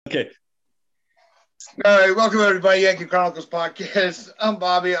Okay. All right, welcome everybody, Yankee Chronicles podcast. I'm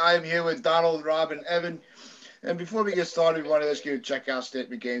Bobby. I'm here with Donald, Rob, and Evan. And before we get started, we want to ask you to check out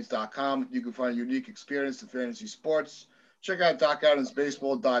statementgames.com. You can find a unique experience in fantasy sports. Check out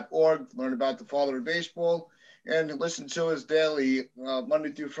DocAdamsBaseball.org. Learn about the father of baseball. And listen to us daily,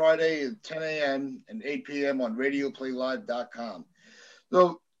 Monday through Friday at 10 a.m. and 8 p.m. on RadioPlayLive.com.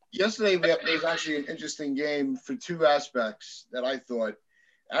 So yesterday there was actually an interesting game for two aspects that I thought.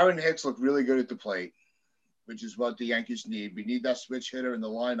 Aaron Hicks looked really good at the plate, which is what the Yankees need. We need that switch hitter in the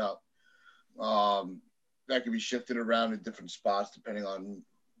lineup that can be shifted around in different spots depending on,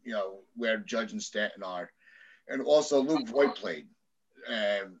 where Judge and Stanton are. And also Luke Voigt played.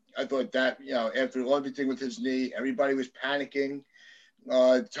 And I thought that, after everything with his knee, everybody was panicking.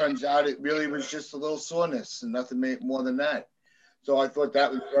 It turns out it really was just a little soreness and nothing more than that. So I thought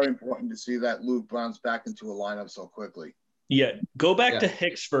that was very important to see that Luke bounce back into a lineup so quickly. Yeah, go back to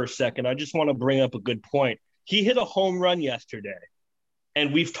Hicks for a second. I just want to bring up a good point. He hit a home run yesterday.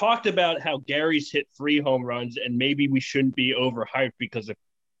 And we've talked about how Gary's hit 3 home runs, and maybe we shouldn't be overhyped because of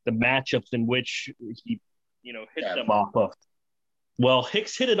the matchups in which he, hit them off of. Well,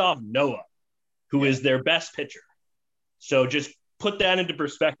 Hicks hit it off Noah, who is their best pitcher. So just put that into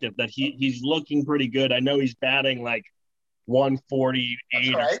perspective that he's looking pretty good. I know he's batting like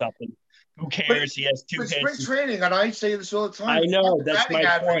 148 or something. Who cares? He has 2 hits. Spring training, and I say this all the time. I know, that's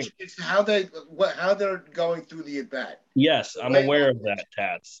my point. It's how they're going through the at bat. Yes, I'm aware of that,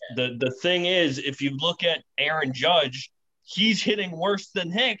 Tats. The thing is, if you look at Aaron Judge, he's hitting worse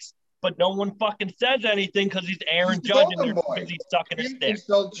than Hicks, but no one fucking says anything because he's Aaron Judge and they're busy sucking his dick.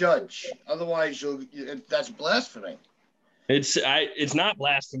 Still Judge, otherwise that's blasphemy. It's not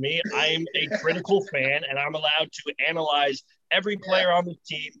blasphemy. I'm a critical fan, and I'm allowed to analyze every player on the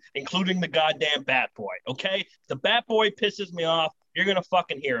team, including the goddamn Bat Boy. Okay, the Bat Boy pisses me off. You're gonna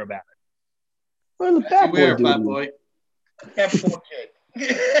fucking hear about it. What the Bat Boy do? Bat Boy.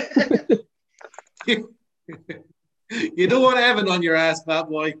 You don't want Evan on your ass, Bat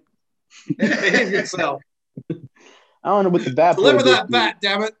Boy. Behave yourself. I don't know what the Bat Boy. Deliver that bat,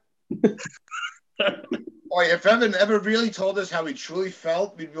 damn it. Boy, if Evan ever really told us how he truly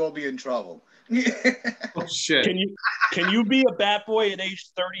felt, we'd all be in trouble. Oh shit! Can you be a Bat Boy at age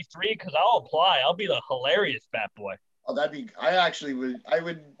 33? Because I'll apply. I'll be the hilarious Bat Boy. Oh, I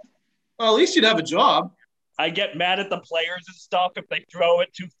would. Well, at least you'd have a job. I get mad at the players and stuff if they throw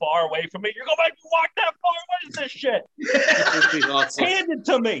it too far away from me. You go back and walk that far. What is this shit? Awesome. Hand it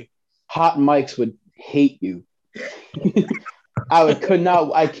to me. Hot mics would hate you. I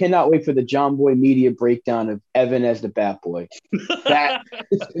cannot wait for the John Boy media breakdown of Evan as the Bat Boy. That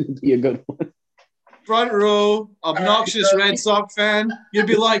is going to be a good one. Front row, obnoxious Red Sox fan. You'd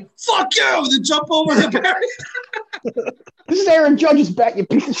be like, "Fuck you!" and then jump over the barrier. This is Aaron Judge's bat, you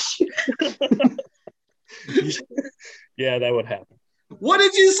piece of shit. Yeah, that would happen. What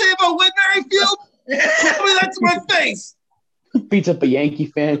did you say about Whit Merrifield? Tell me that to my face. Beats up a Yankee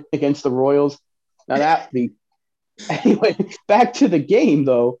fan against the Royals. Now that be anyway. Back to the game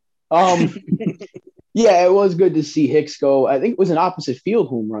though. Yeah, it was good to see Hicks go. I think it was an opposite field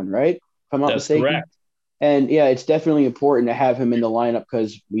home run, right? If I'm not mistaken. Correct. And yeah, it's definitely important to have him in the lineup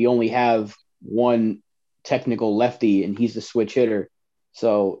because we only have one technical lefty, and he's the switch hitter.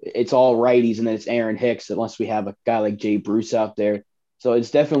 So it's all righties, and then it's Aaron Hicks, unless we have a guy like Jay Bruce out there. So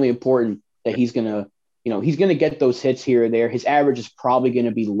it's definitely important that he's gonna get those hits here or there. His average is probably gonna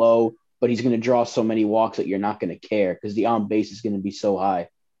be low, but he's gonna draw so many walks that you're not gonna care because the on base is gonna be so high.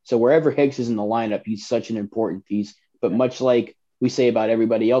 So wherever Hicks is in the lineup, he's such an important piece. But much like we say about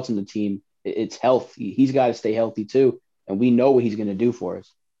everybody else in the team, it's health. He's got to stay healthy too, and we know what he's gonna do for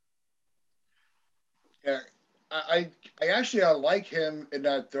us. Yeah. I actually like him in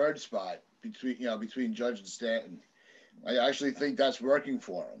that third spot between Judge and Stanton. I actually think that's working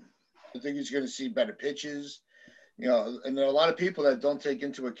for him. I think he's going to see better pitches, and there are a lot of people that don't take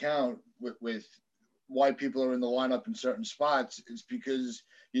into account with why people are in the lineup in certain spots. It's because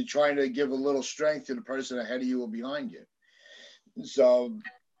you're trying to give a little strength to the person ahead of you or behind you. So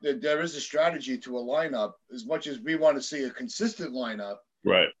there is a strategy to a lineup. As much as we want to see a consistent lineup,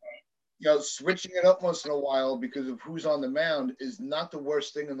 right? Switching it up once in a while because of who's on the mound is not the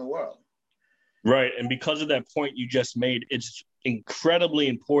worst thing in the world. Right. And because of that point you just made, it's incredibly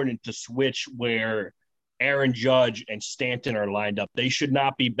important to switch where Aaron Judge and Stanton are lined up. They should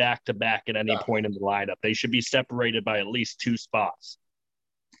not be back-to-back at any point in the lineup. They should be separated by at least 2 spots.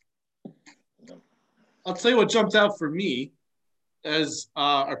 I'll tell you what jumped out for me as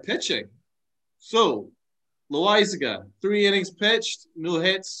our pitching. So, Loaizaga, 3 innings pitched, no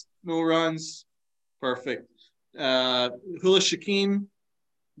hits, no runs, perfect. Hula Shaquem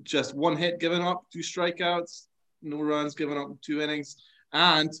just one hit given up, 2 strikeouts, no runs given up in 2 innings.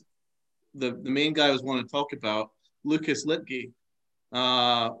 And the main guy I was wanting to talk about, Lucas Litke.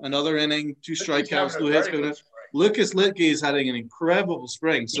 Another inning, 2 strikeouts, no hits given up. Lucas Litke is having an incredible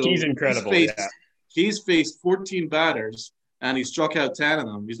spring. So he's incredible. He's faced 14 batters, and he struck out 10 of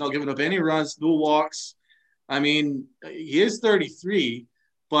them. He's not giving up any runs, no walks. I mean, he is 33,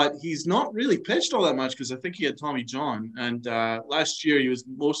 but he's not really pitched all that much because I think he had Tommy John. And last year he was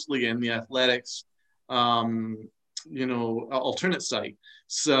mostly in the Athletics, alternate site.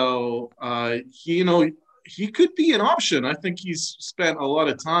 So, he could be an option. I think he's spent a lot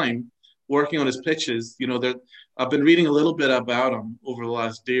of time working on his pitches. I've been reading a little bit about him over the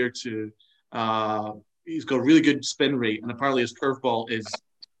last day or two. He's got a really good spin rate, and apparently his curveball is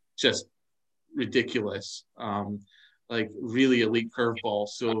just ridiculous. Like really elite curveball.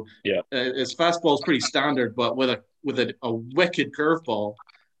 So his fastball is pretty standard, but with a wicked curveball,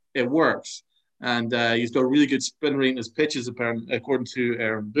 it works. And he's got a really good spin rate in his pitches, apparently, according to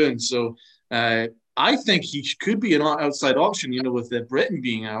Aaron Boone. So I think he could be an outside option. With the Britton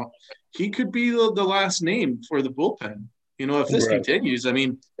being out, he could be the last name for the bullpen. If this continues, I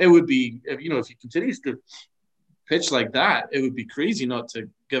mean, it would be if he continues to pitch like that, it would be crazy not to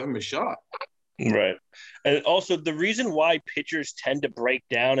give him a shot. Right. And also the reason why pitchers tend to break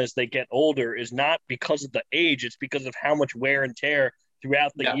down as they get older is not because of the age, it's because of how much wear and tear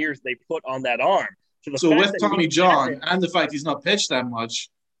throughout the years they put on that arm. So with Tommy John and the fact he's not pitched that much,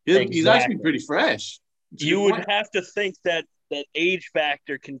 he's actually pretty fresh. You would have to think that age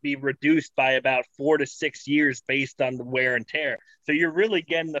factor can be reduced by about 4 to 6 years based on the wear and tear. So you're really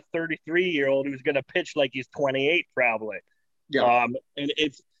getting a 33-year-old who's going to pitch like he's 28 probably. Yeah. And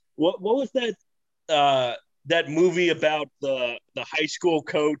it's what was that movie about the high school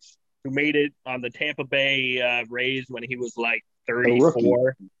coach who made it on the Tampa Bay Rays when he was like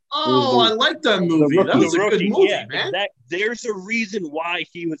 34? Oh, I like that movie. That was a good movie, man. There's a reason why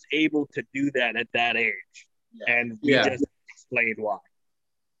he was able to do that at that age. Yeah. And we just explained why.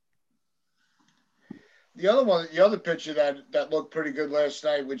 The other pitcher that looked pretty good last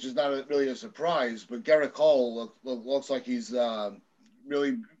night, which is not really a surprise, but Gerrit Cole looks like he's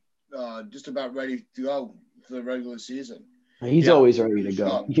really just about ready to go for the regular season. He's always ready to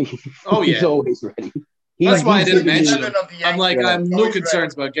go. Oh, yeah. He's always ready. That's why I didn't mention him. I'm like, I have no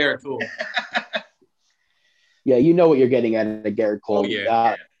concerns about Gerrit Cole. Yeah, you know what you're getting at Gerrit Cole. Oh,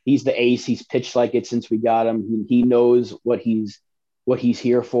 yeah. He's the ace. He's pitched like it since we got him. He knows what he's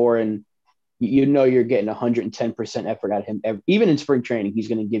here for, and you're getting 110% effort out of him. Even in spring training, he's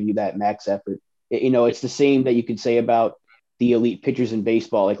going to give you that max effort. It's the same that you could say about the elite pitchers in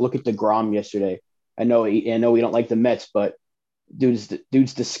baseball. Like, look at DeGrom yesterday. I know we don't like the Mets, but dude's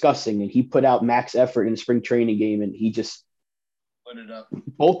disgusting, and he put out max effort in the spring training game, and he just put it up.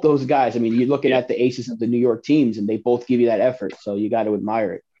 Both those guys. I mean, you're looking at the aces of the New York teams, and they both give you that effort. So you got to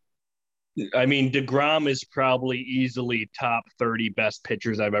admire it. I mean, DeGrom is probably easily top 30 best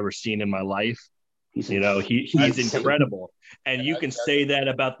pitchers I've ever seen in my life. He's incredible. And you can say that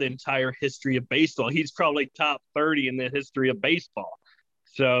about the entire history of baseball. He's probably top 30 in the history of baseball.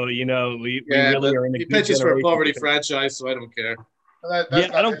 So, we really are in a he pitches for a poverty franchise, so I don't care.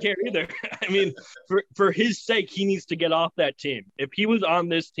 I don't care either. I mean, for his sake, he needs to get off that team. If he was on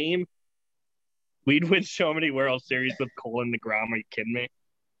this team, we'd win so many World Series with Cole and DeGrom. Are you kidding me?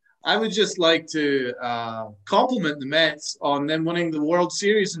 I would just like to compliment the Mets on them winning the World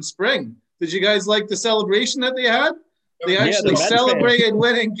Series in spring. Did you guys like the celebration that they had? They actually celebrated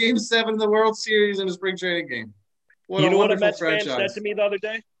winning Game 7 of the World Series in a spring training game. You know what a Mets fan said to me the other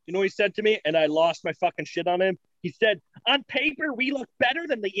day? You know what he said to me? And I lost my fucking shit on him. He said, on paper, we look better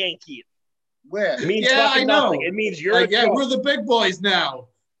than the Yankees. Where? It means I know. Nothing. It means you're a joke. We're the big boys now.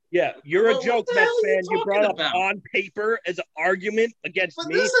 Yeah, you're a joke, Mets fan. You brought up on paper as an argument against me.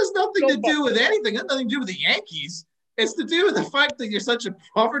 But this has nothing to do with anything. It has nothing to do with the Yankees. It's to do with the fact that you're such a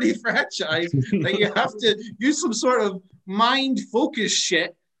poverty franchise that you have to use some sort of mind focus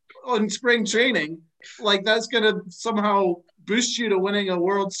shit on spring training. Like that's going to somehow boost you to winning a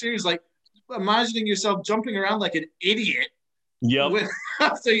World Series. Like imagining yourself jumping around like an idiot. Yep.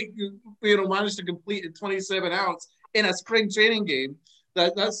 After you managed to complete a 27 outs in a spring training game.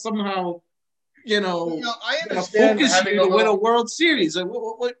 That's somehow, I understand focus you to win a World Series. Like,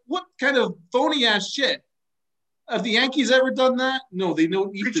 what kind of phony ass shit? Have the Yankees ever done that? No, they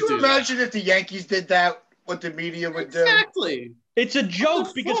don't need to do that. Could you imagine if the Yankees did that, what the media would do? Exactly. It's a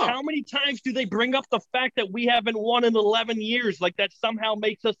joke because how many times do they bring up the fact that we haven't won in 11 years? Like that somehow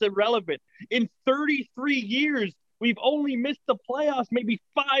makes us irrelevant. In 33 years, we've only missed the playoffs maybe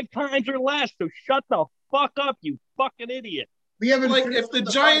 5 times or less. So shut the fuck up, you fucking idiot. We haven't like finished if the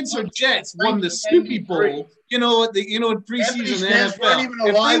the Giants or 500. Jets won the Snoopy Bowl, in Anthony preseason Smith weren't NFL, even if they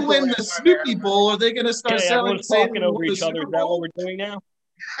alive win the the last time they had Snoopy him. Bowl, are they going to start Okay, saying everyone's talking we won over the each other. Super Is that what Bowl? we're doing now?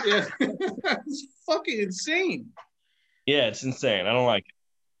 Yeah, it's fucking insane. Yeah, it's insane. I don't like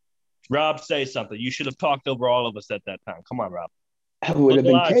it. Rob, say something. You should have talked over all of us at that time. Come on, Rob. It would have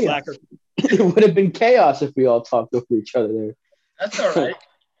Look been alive, chaos. slacker. It would have been chaos if we all talked over each other there. That's all right.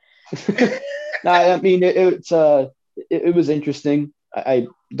 No, I mean it was interesting. I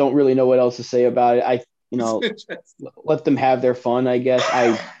don't really know what else to say about it. Let them have their fun. I guess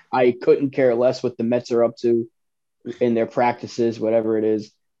I couldn't care less what the Mets are up to in their practices, whatever it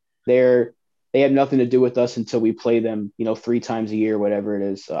is. They have nothing to do with us until we play them, 3 times a year, whatever it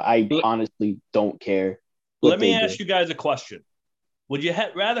is. So I honestly don't care. Let me ask you guys a question. Would you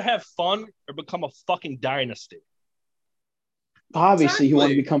rather have fun or become a fucking dynasty? Obviously, you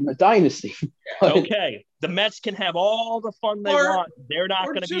want to become a dynasty. Okay. The Mets can have all the fun they want. They're not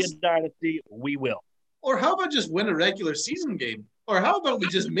going to be a dynasty. We will. Or how about just win a regular season game? Or how about we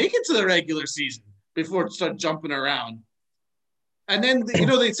just make it to the regular season before it start jumping around? And then,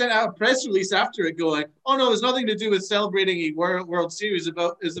 they sent out a press release after it going, oh, no, it's nothing to do with celebrating a World Series.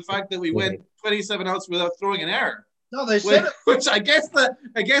 Is the fact that we went 27 outs without throwing an error. No, they said which I guess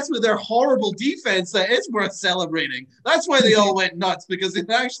with their horrible defense, that is worth celebrating. That's why they all went nuts, because they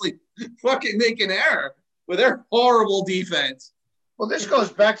actually fucking make an error with their horrible defense. Well, this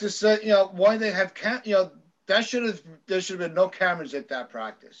goes back to say, why they have there should have been no cameras at that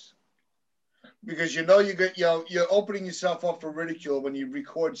practice, because you're opening yourself up for ridicule when you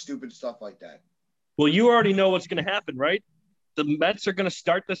record stupid stuff like that. Well, you already know what's going to happen, right? The Mets are going to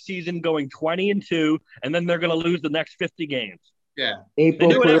start the season going 20-2, and then they're going to lose the next 50 games. Yeah.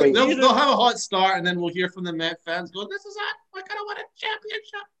 They'll have a hot start, and then we'll hear from the Met fans go, this is it. We're going to win a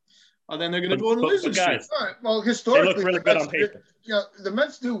championship. And then they're going to go and lose the shit. All right. Well, historically, they look really good on paper. The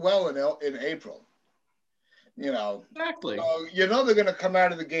Mets do well in April. Exactly. So they're going to come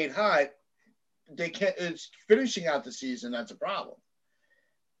out of the gate hot. They can't. It's finishing out the season that's a problem.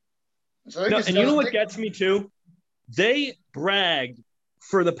 So and you know what gets me too? They bragged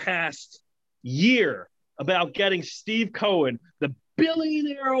for the past year about getting Steve Cohen, the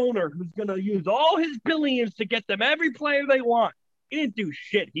billionaire owner who's going to use all his billions to get them every player they want. He didn't do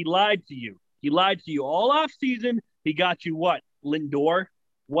shit. He lied to you. He lied to you all off season. He got you what? Lindor?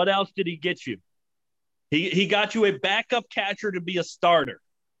 What else did he get you? He got you a backup catcher to be a starter.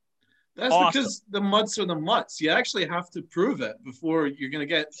 That's awesome. Because the Mutts are the Mutts. You actually have to prove it before you're going to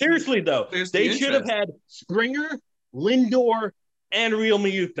get. Seriously, though, they should have had Springer, Lindor, and Real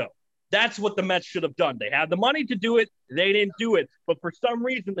Muto. That's what the Mets should have done. They had the money to do it. They didn't do it. But for some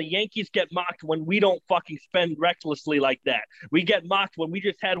reason, the Yankees get mocked when we don't fucking spend recklessly like that. We get mocked when we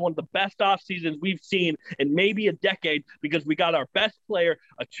just had one of the best off seasons we've seen in maybe a decade, because we got our best player,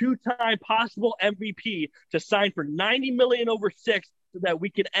 a 2-time possible MVP, to sign for $90 million over 6 so that we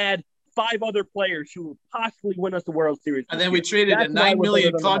can add 5 other players who will possibly win us the World Series. And then we traded a $9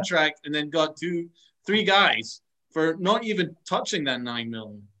 million contract and then got 3 guys for not even touching that $9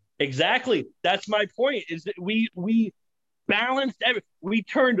 million. Exactly. That's my point, is that we balanced we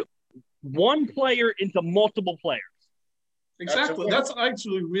turned one player into multiple players. Exactly. That's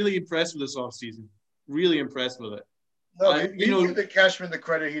actually really impressed with this offseason. Really impressed with it. No, you give the Cashman the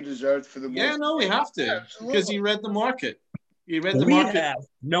credit he deserved for the most. Yeah, no, we have to. Because he read the market. He read the we market. Have.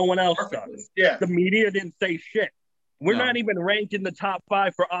 No one else does. Yeah. The media didn't say shit. We're not even ranked in the top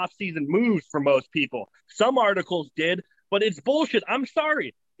 5 for off-season moves for most people. Some articles did, but it's bullshit. I'm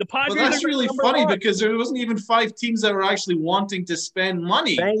sorry. The Padres. Well, that's really funny because there wasn't even 5 teams that were actually wanting to spend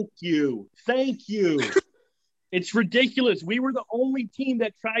money. Thank you. It's ridiculous. We were the only team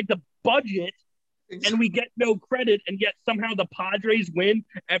that tried to budget, and we get no credit, and yet somehow the Padres win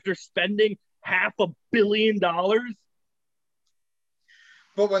after spending $500 million.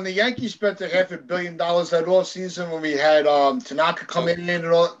 But when the Yankees spent the $500 million that all season, when we had Tanaka come in and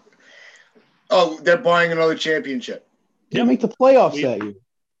all, they're buying another championship. They make the playoffs that year.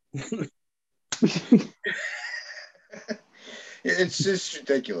 It's just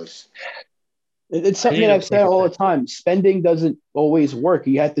ridiculous. It's something that I've said all the time. Spending doesn't always work.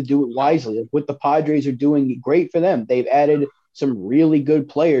 You have to do it wisely. What the Padres are doing, great for them. They've added some really good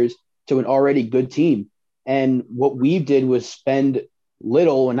players to an already good team. And what we did was spend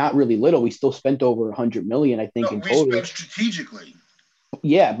little, and not really little. We still spent over $100 million, I think, in total. We spent strategically.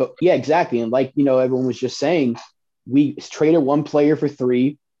 Yeah, exactly. And like, everyone was just saying, we traded 1 player for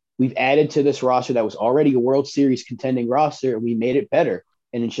 3. We've added to this roster that was already a World Series contending roster, and we made it better.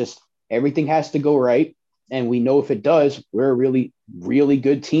 And it's just everything has to go right. And we know if it does, we're a really, really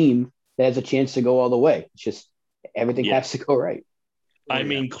good team that has a chance to go all the way. It's just everything has to go right. I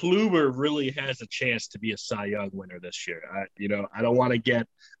mean, Kluber really has a chance to be a Cy Young winner this year. I don't want to get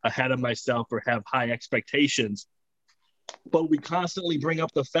ahead of myself or have high expectations, but we constantly bring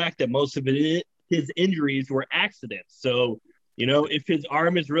up the fact that most of his injuries were accidents. So, if his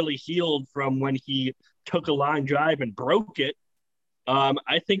arm is really healed from when he took a line drive and broke it,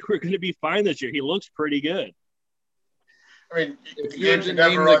 I think we're going to be fine this year. He looks pretty good. I mean, if you had to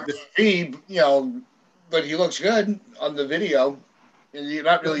never on TV, but he looks good on the video. You're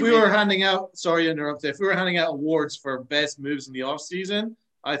not really. If we were handing out, sorry to interrupt. If we were handing out awards for best moves in the offseason,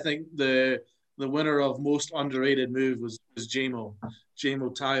 I think the winner of most underrated move was J-Mo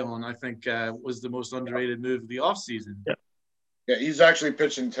Taillon. I think was the most underrated move of the offseason. Yeah, he's actually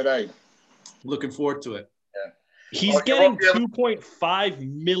pitching today. Looking forward to it. Yeah, he's getting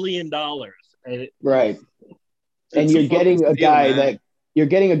 $2.5 million. Right, and you're getting a guy you're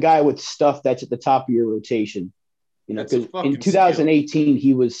getting a guy with stuff that's at the top of your rotation. Because in 2018,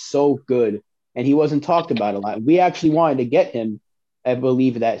 he was so good and he wasn't talked about a lot. We actually wanted to get him, I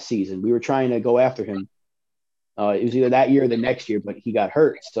believe, that season. We were trying to go after him. It was either that year or the next year, but he got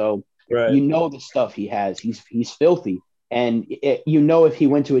hurt. So the stuff he has. He's filthy. And if he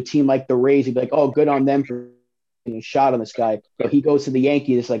went to a team like the Rays, he'd be like, oh, good on them for getting a shot on this guy. But he goes to the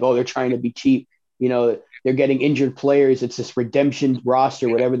Yankees, it's like, oh, they're trying to be cheap. They're getting injured players. It's this redemption roster,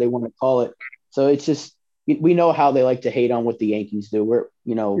 whatever they want to call it. So it's just, we know how they like to hate on what the Yankees do.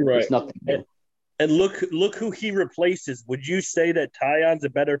 It's nothing new. And look who he replaces. Would you say that Taillon's a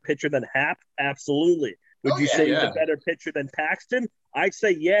better pitcher than Happ? Absolutely. Would you say he's a better pitcher than Paxton? I'd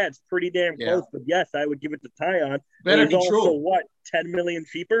say, it's pretty damn close. But yes, I would give it to Taillon. Better control. Also, what, 10 million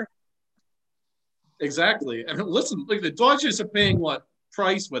cheaper? Exactly. And listen, the Dodgers are paying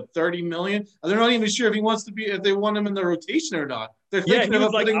Price, $30 million? And they're not even sure if they want him in the rotation or not. They're thinking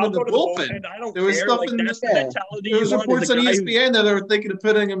about putting him in the bullpen. There was stuff there was reports on ESPN that they were thinking of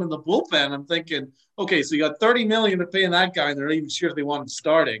putting him in the bullpen. I'm thinking, okay, so you got $30 million to paying that guy, and they're not even sure if they want him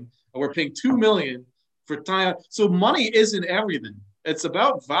starting. And we're paying $2 million for Taillon. So money isn't everything. It's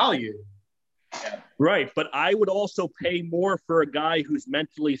about value. Right, but I would also pay more for a guy who's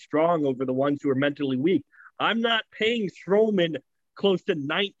mentally strong over the ones who are mentally weak. I'm not paying Stroman close to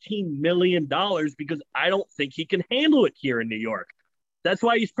 $19 million because I don't think he can handle it here in New York. That's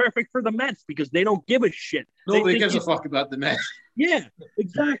why he's perfect for the Mets, because they don't give a shit. Nobody gives a fuck about the Mets. Yeah,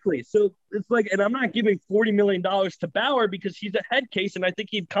 exactly. So it's like, and I'm not giving $40 million to Bauer because he's a head case, and I think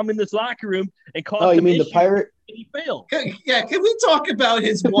he'd come in this locker room and cause. Oh, you mean the Pirate? And he failed. Yeah, can we talk about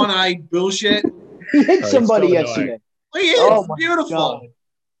his one-eyed bullshit? He hit somebody yesterday. He is beautiful. God.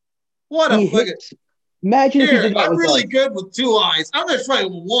 What a fucking. Imagine Here, if he did that. I'm really good with 2 eyes. I'm gonna try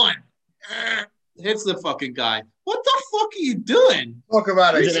with 1. Hits the fucking guy. What the fuck are you doing? Talk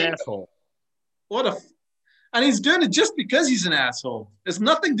about it. He's an asshole. And he's doing it just because he's an asshole. It's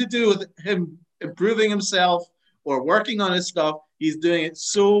nothing to do with him improving himself or working on his stuff. He's doing it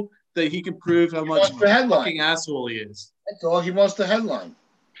so that he can prove how much of a fucking asshole he is. That's all. He wants the headline.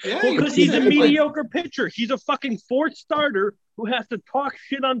 Yeah, because he's a mediocre pitcher. He's a fucking 4th starter who has to talk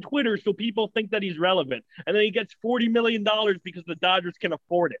shit on Twitter so people think that he's relevant. And then he gets $40 million because the Dodgers can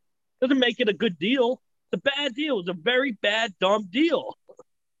afford it. Doesn't make it a good deal. It's a bad deal. It's a very bad, dumb deal.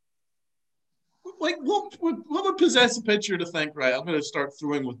 Like, what would possess a pitcher to think, right, I'm going to start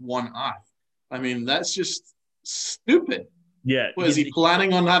throwing with 1 eye? I mean, that's just stupid. Yeah. Is he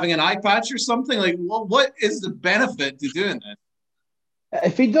planning on having an eye patch or something? Like, what is the benefit to doing that?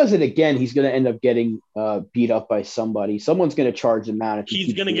 If he does it again, he's going to end up getting beat up by somebody. Someone's going to charge him out.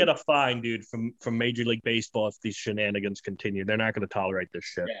 He's going to get a fine, dude, from Major League Baseball if these shenanigans continue. They're not going to tolerate this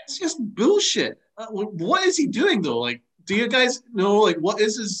shit. Yeah, it's just bullshit. What is he doing, though? Like, do you guys know, like, what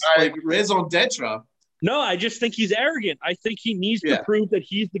is his, raison d'etre? No, I just think he's arrogant. I think he needs to prove that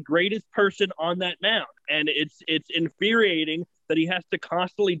he's the greatest person on that mound. And it's infuriating that he has to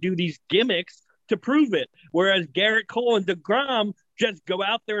constantly do these gimmicks to prove it. Whereas Garrett Cole and DeGrom just go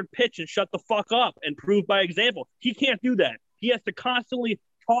out there and pitch and shut the fuck up and prove by example. He can't do that. He has to constantly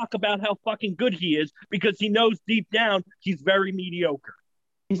talk about how fucking good he is because he knows deep down he's very mediocre.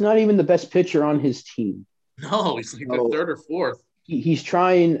 He's not even the best pitcher on his team. No, he's like the 3rd or 4th. He's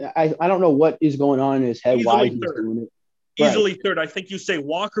trying. I don't know what is going on in his head. Easily why he's third. doing it. Easily 3rd. I think you say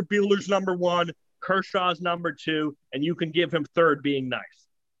Walker Buehler's number 1, Kershaw's number 2, and you can give him 3rd being nice.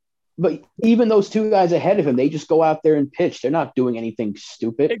 But even those 2 guys ahead of him, they just go out there and pitch. They're not doing anything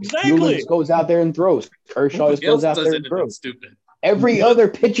stupid. Exactly. Buehler just goes out there and throws. Kershaw just goes out there and throws. Stupid. Every other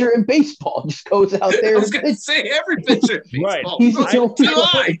pitcher in baseball just goes out there. I was going to say every pitcher in baseball.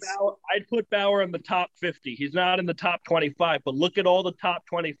 Right. I'd put Bauer in the top 50. He's not in the top 25, but look at all the top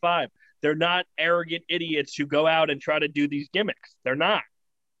 25. They're not arrogant idiots who go out and try to do these gimmicks. They're not.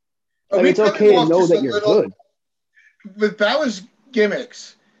 Like, it's okay to know that you're good. With Bauer's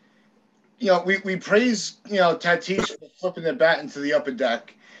gimmicks, we praise, Tatis for flipping the bat into the upper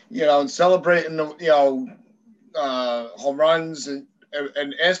deck, and celebrating, home runs and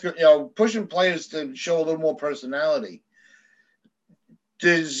asking, pushing players to show a little more personality.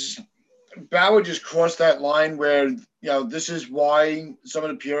 Does Bauer just cross that line where, this is why some of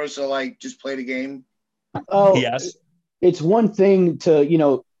the purists are like, just play the game? Oh, yes. It's one thing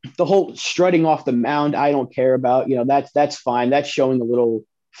to, the whole strutting off the mound, I don't care about. That's fine. That's showing a little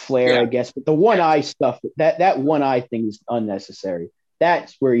flair, I guess. But the one eye stuff, that one eye thing is unnecessary.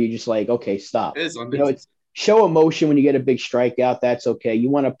 That's where you just like, okay, stop. It is unnecessary. It's show emotion when you get a big strikeout. That's okay. You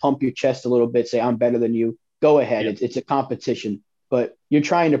want to pump your chest a little bit, say I'm better than you. Go ahead. Yeah. It's a competition. But you're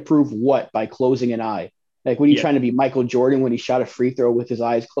trying to prove what by closing an eye? Like, what are you trying to be, Michael Jordan, when he shot a free throw with his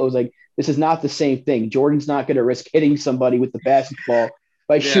eyes closed? Like, this is not the same thing. Jordan's not going to risk hitting somebody with the basketball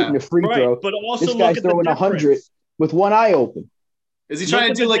by shooting a free throw. But also, this guy's throwing 100 with one eye open. Is he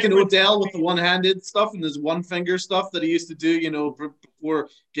trying to do like an Odell with the one-handed stuff and this one-finger stuff that he used to do, before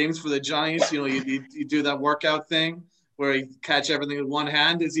games for the Giants? You do that workout thing where he catch everything with one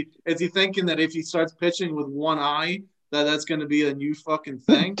hand. Is he thinking that if he starts pitching with one eye, that's going to be a new fucking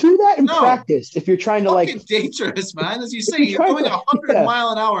thing? Do that in practice if you're trying to fucking dangerous, man. As you say, you're going 100 mile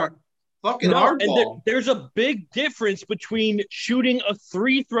an hour. Fucking hardball. And there's a big difference between shooting a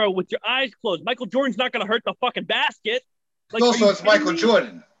free throw with your eyes closed. Michael Jordan's not going to hurt the fucking basket. Like, also, it's Michael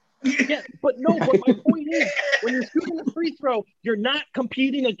Jordan. Yeah, but my point is, when you're shooting a free throw, you're not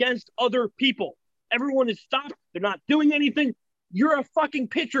competing against other people. Everyone is stopped. They're not doing anything. You're a fucking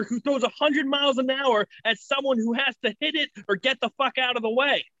pitcher who throws 100 miles an hour at someone who has to hit it or get the fuck out of the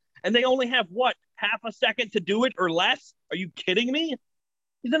way. And they only have, half a second to do it or less? Are you kidding me?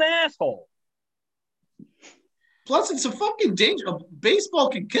 He's an asshole. Plus, it's a fucking danger. Baseball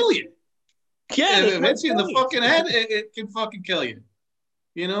can kill you. Yeah, if it hits you in the fucking head, it can fucking kill you.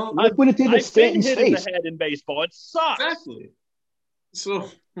 Look what it did to Stanton's face. I've been hit in the head in baseball. It sucks. Exactly. So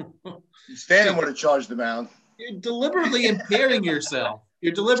Stanton would have charged the mound. You're deliberately impairing yourself.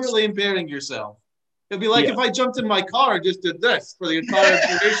 It'd be like if I jumped in my car and just did this for the entire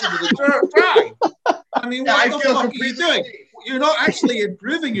duration of the drive. I mean, what the fuck are you doing? You're not actually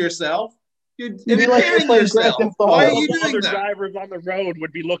improving yourself. You're impairing yourself. Why are you doing other that? Drivers on the road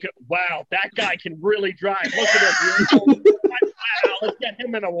would be looking, wow, that guy can really drive. Look at him. Wow, let's get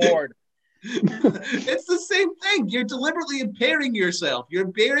him an award. It's the same thing. You're deliberately impairing yourself. You're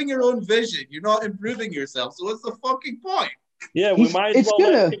impairing your own vision. You're not improving yourself. So what's the fucking point? Yeah, we might as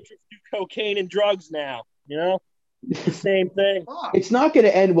well let pitchers do cocaine and drugs now. It's the same thing. It's not going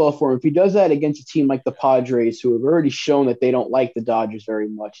to end well for him if he does that against a team like the Padres, who have already shown that they don't like the Dodgers very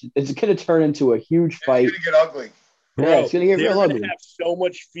much. It's going to turn into a huge fight. It's going to get ugly. Yeah, it's going to get real ugly. They're going to have so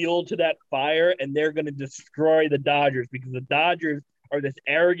much fuel to that fire, and they're going to destroy the Dodgers because the Dodgers are this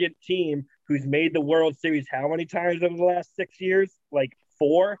arrogant team who's made the World Series how many times over the last 6 years? Like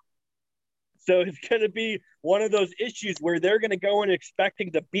 4? So it's going to be one of those issues where they're going to go in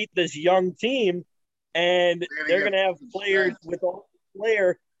expecting to beat this young team, and they're going to have players with all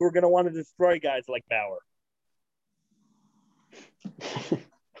flair who are going to want to destroy guys like Bauer.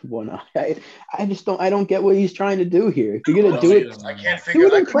 I just don't get what he's trying to do here. If you're going to do it, I can't figure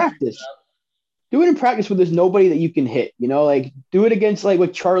do it in practice. Do it in practice where there's nobody that you can hit. Like do it against like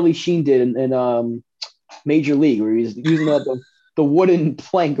what Charlie Sheen did in Major League, where he's using the wooden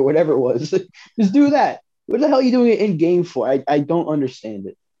plank or whatever it was. Just do that. What the hell are you doing it in game for? I don't understand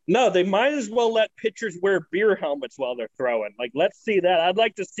it. No, they might as well let pitchers wear beer helmets while they're throwing. Like, let's see that. I'd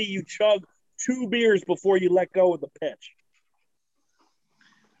like to see you chug 2 beers before you let go of the pitch.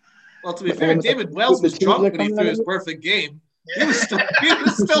 Well, to be fair, David Wells was drunk when he threw his perfect game. He was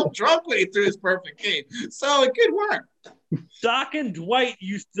still drunk when he threw his perfect game. So it could work. Doc and Dwight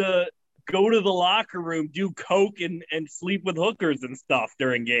used to go to the locker room, do coke, and sleep with hookers and stuff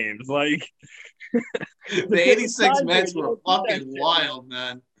during games. Like the 86 Mets were fucking wild,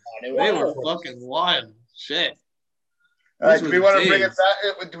 man. They were fucking wild. Shit. All right, do we want to bring it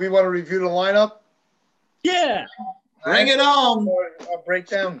back? Do we want to review the lineup? Yeah. Bring it on. I'll break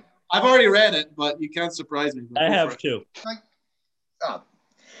down. I've already read it, but you can't surprise me. I have too.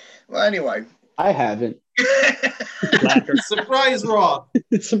 Well, anyway. I haven't. Surprise, Rob.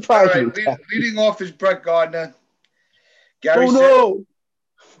 Surprise. All right, leading off is Brett Gardner. Gary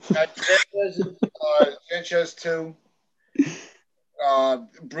Sanchez 2.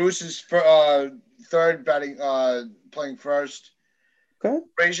 Bruce is third, batting, playing first. Okay.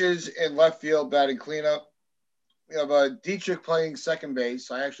 Frazier's in left field, batting cleanup. We have Dietrich playing second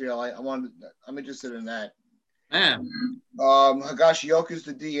base. I'm interested in that. Man. Higashioka's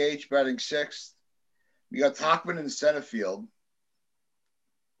the DH, batting sixth. We got Tachman in center field.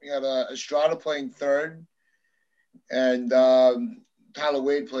 We got Estrada playing third, and Tyler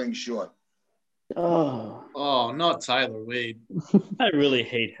Wade playing short. Oh, not Tyler Wade. I really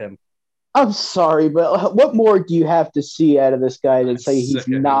hate him. I'm sorry, but what more do you have to see out of this guy to say he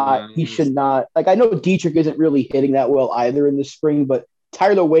should not? Like, I know Dietrich isn't really hitting that well either in the spring, but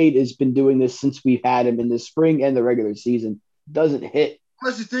Tyler Wade has been doing this since we've had him in the spring and the regular season. Doesn't hit.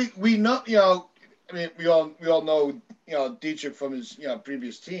 That's the thing. We know, we all know, Dietrich from his,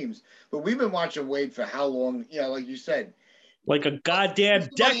 previous teams, but we've been watching Wade for how long? Like you said, like a goddamn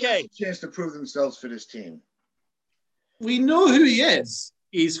decade. Has a chance to prove themselves for this team. We know who he is.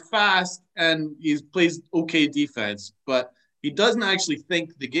 He's fast and he plays okay defense, but he doesn't actually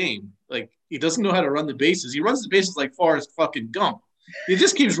think the game. Like, he doesn't know how to run the bases. He runs the bases like Forrest fucking Gump. He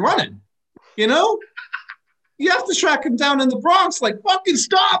just keeps running, You have to track him down in the Bronx. Like, fucking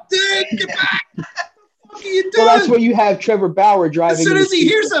stop, dude. Get back. What the fuck are you doing? Well, that's where you have Trevor Bauer driving. As soon as he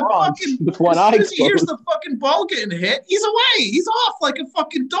hears the ball getting hit, he's away. He's off like a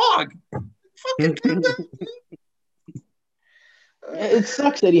fucking dog. Fucking It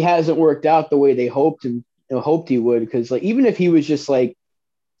sucks that he hasn't worked out the way they hoped he would, because like even if he was just like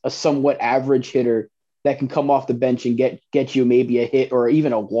a somewhat average hitter that can come off the bench and get you maybe a hit or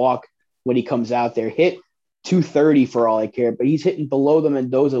even a walk when he comes out there, hit 230 for all I care, but he's hitting below the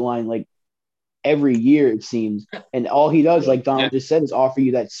Mendoza line like every year it seems, and all he does, like Don just said, is offer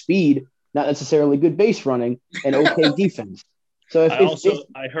you that speed, not necessarily good base running and okay defense. So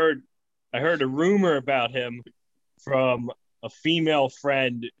I heard a rumor about him from a female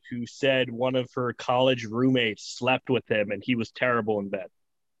friend who said one of her college roommates slept with him and he was terrible in bed.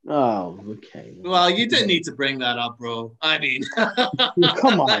 Oh, okay. Well, you didn't need to bring that up, bro. I mean,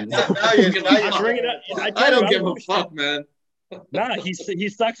 come on. I don't give a fuck, man. Nah, he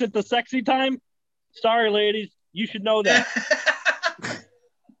sucks at the sexy time. Sorry, ladies. You should know that.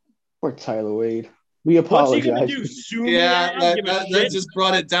 Poor Tyler Wade. We apologize. What's he gonna do? Sue me? That just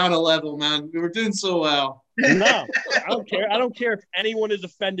brought it down a level, man. We were doing so well. No, I don't care. I don't care if anyone is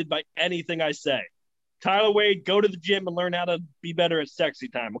offended by anything I say. Tyler Wade, go to the gym and learn how to be better at sexy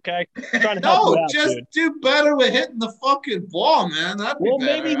time, okay? I'm trying to help you out, just dude. do better with hitting the fucking ball, man. That'd be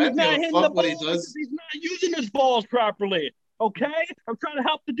better. Maybe he's not hitting the ball because he's not using his balls properly, okay? I'm trying to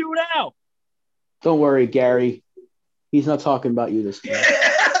help the dude out. Don't worry, Gary. He's not talking about you this time.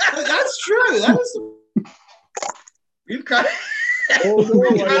 That's true. That is. You've kind of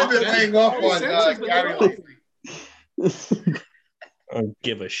been laying off on Gary. I don't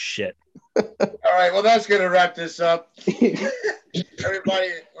give a shit. All right, well, that's going to wrap this up. Everybody,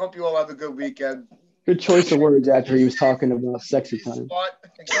 hope you all have a good weekend. Good choice of words after he was talking about sexy time.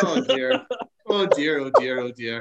 Oh, dear. Oh, dear. Oh, dear. Oh, dear.